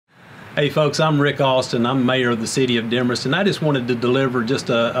Hey folks, I'm Rick Austin. I'm mayor of the city of Demorest, and I just wanted to deliver just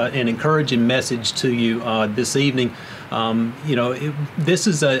an encouraging message to you this evening. This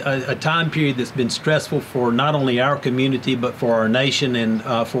is a time period that's been stressful for not only our community but for our nation and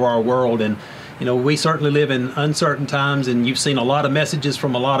for our world. And we certainly live in uncertain times, and you've seen a lot of messages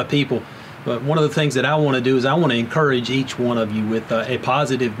from a lot of people. But one of the things that I want to do is I want to encourage each one of you with a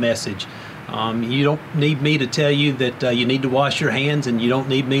positive message. You don't need me to tell you that you need to wash your hands, and you don't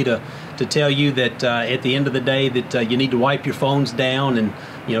need me to tell you that at the end of the day that you need to wipe your phones down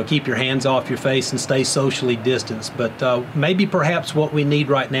and keep your hands off your face and stay socially distanced. But maybe perhaps what we need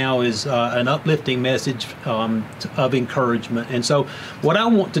right now is an uplifting message of encouragement. And so what I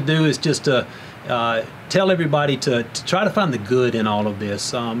want to do is just to tell everybody to try to find the good in all of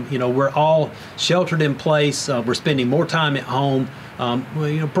this. We're all sheltered in place. We're spending more time at home.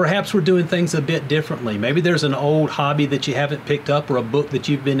 Perhaps we're doing things a bit differently. Maybe there's an old hobby that you haven't picked up, or a book that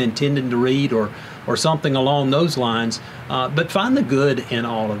you've been intending to read, or something along those lines. But find the good in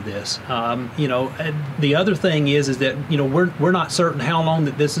all of this. The other thing is that we're not certain how long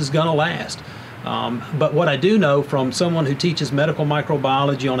that this is going to last. But what I do know from someone who teaches medical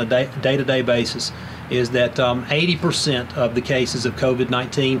microbiology on a day-to-day basis is that 80% of the cases of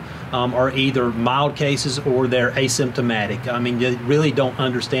COVID-19 are either mild cases or they're asymptomatic. I mean, they really don't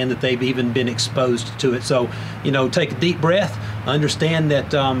understand that they've even been exposed to it. So, take a deep breath, understand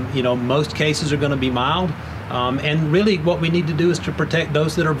that, most cases are going to be mild. And really what we need to do is to protect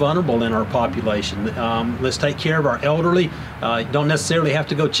those that are vulnerable in our population. Let's take care of our elderly. Don't necessarily have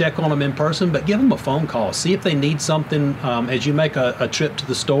to go check on them in person, but give them a phone call. See if they need something as you make a trip to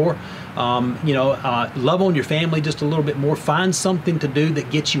the store. Love on your family just a little bit more. Find something to do that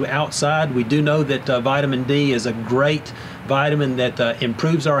gets you outside. We do know that vitamin D is a great vitamin that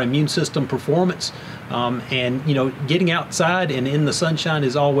improves our immune system performance. Getting outside and in the sunshine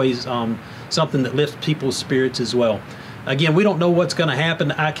is always something that lifts people's spirits as well. Again, we don't know what's going to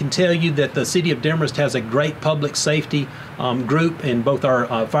happen. I can tell you that the city of Demorest has a great public safety group in both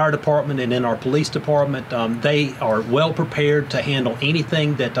our fire department and in our police department. They are well prepared to handle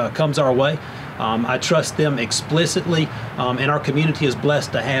anything that comes our way. I trust them explicitly, and our community is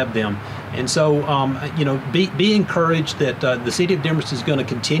blessed to have them. And so, be encouraged that the city of Demorest is going to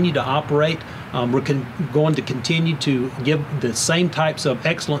continue to operate. We're going to continue to give the same types of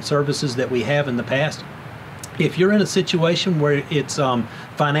excellent services that we have in the past. If you're in a situation where it's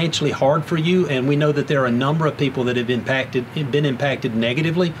financially hard for you, and we know that there are a number of people that have been impacted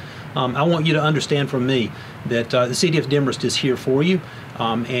negatively, I want you to understand from me that the city of Demorest is here for you,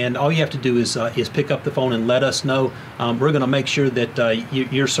 and all you have to do is pick up the phone and let us know. We're going to make sure that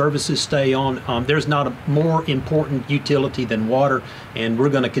your services stay on. There's not a more important utility than water, and we're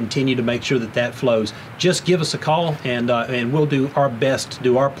going to continue to make sure that that flows. Just give us a call, and we'll do our best to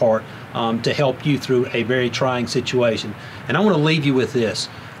do our part to help you through a very trying situation. And I want to leave you with this.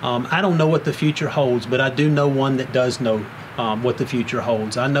 I don't know what the future holds, but I do know one that does know what the future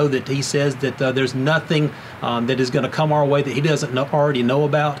holds. I know that he says that there's nothing that is going to come our way that he doesn't already know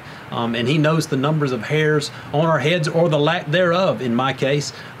about, and he knows the numbers of hairs on our heads, or the lack thereof in my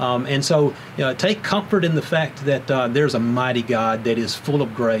case. And so take comfort in the fact that there's a mighty God that is full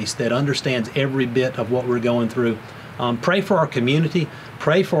of grace, that understands every bit of what we're going through. Pray for our community,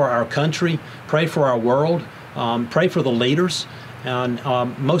 pray for our country, pray for our world, pray for the leaders. And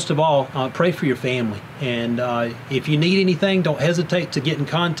most of all, pray for your family. And if you need anything, don't hesitate to get in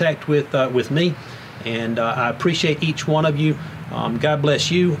contact with me. And I appreciate each one of you. God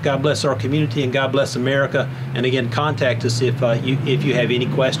bless you, God bless our community, and God bless America. And again, contact us if you have any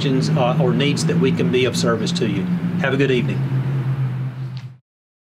questions or needs that we can be of service to you. Have a good evening.